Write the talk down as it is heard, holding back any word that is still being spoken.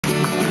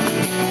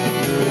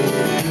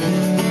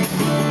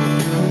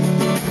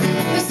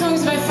This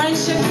song's about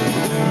friendship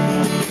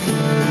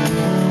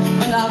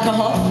and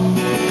alcohol.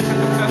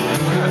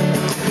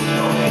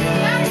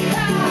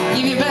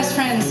 You're your best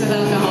friends with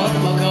alcohol.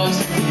 Oh God.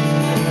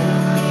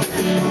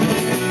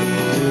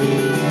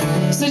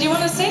 So do you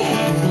want to sing?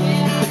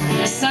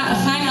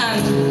 Fang an.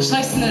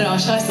 Scheißen it off.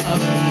 Scheiß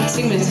off.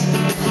 Sing mit.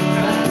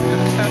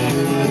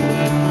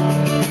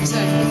 So,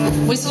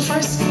 whistle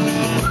first.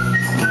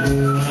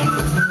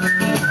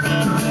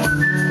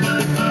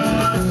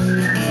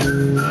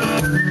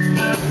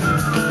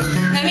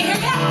 Let me hear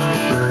ya.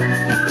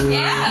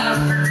 Yeah.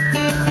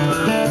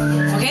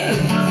 Okay.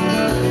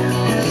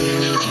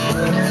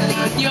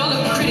 You all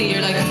look pretty.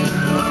 You're like.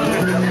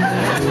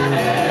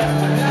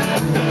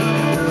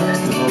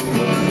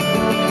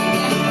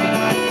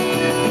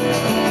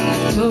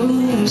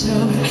 Close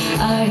your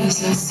eyes,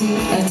 I see a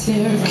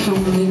tear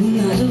coming.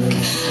 I look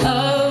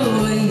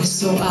away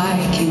so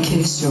I can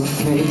kiss your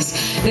face.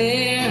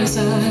 There's a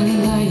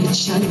light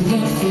shining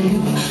from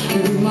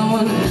your room. I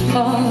wanna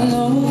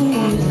follow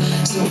it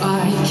so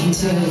I can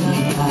tell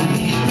you why.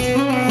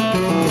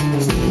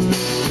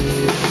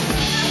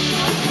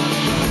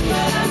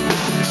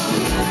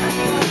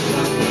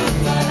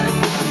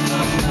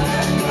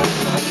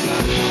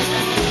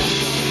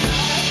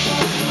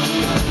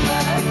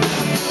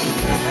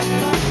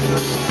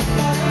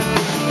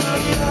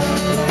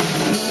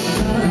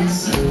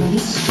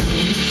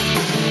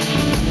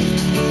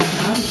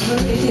 I'm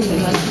afraid that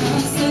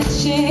nothing's to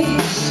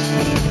change.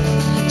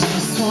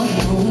 Just one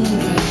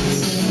moment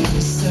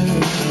to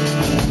serve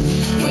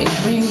when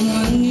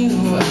everyone knew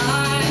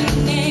our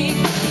name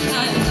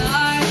and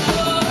I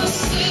was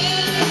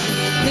still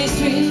this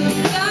dream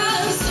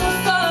got so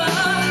far.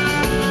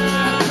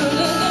 I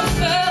couldn't have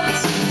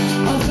felt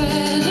a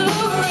better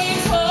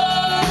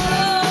rainfall,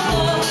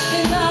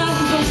 and I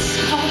was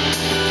caught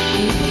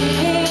in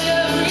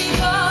every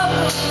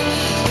bubble.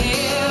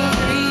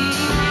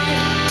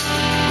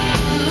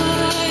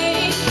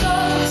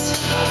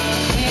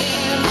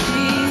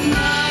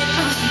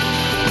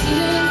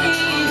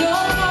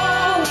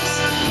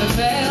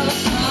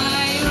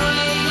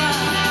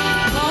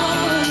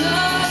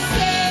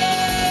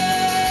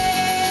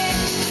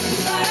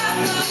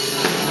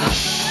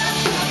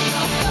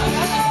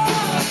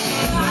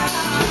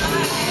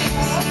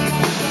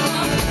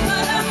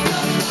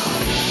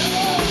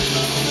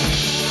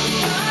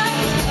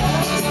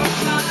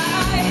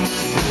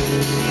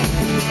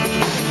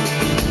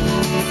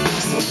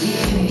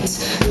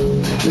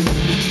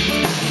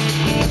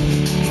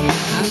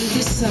 I'm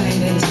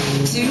decided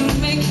to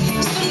make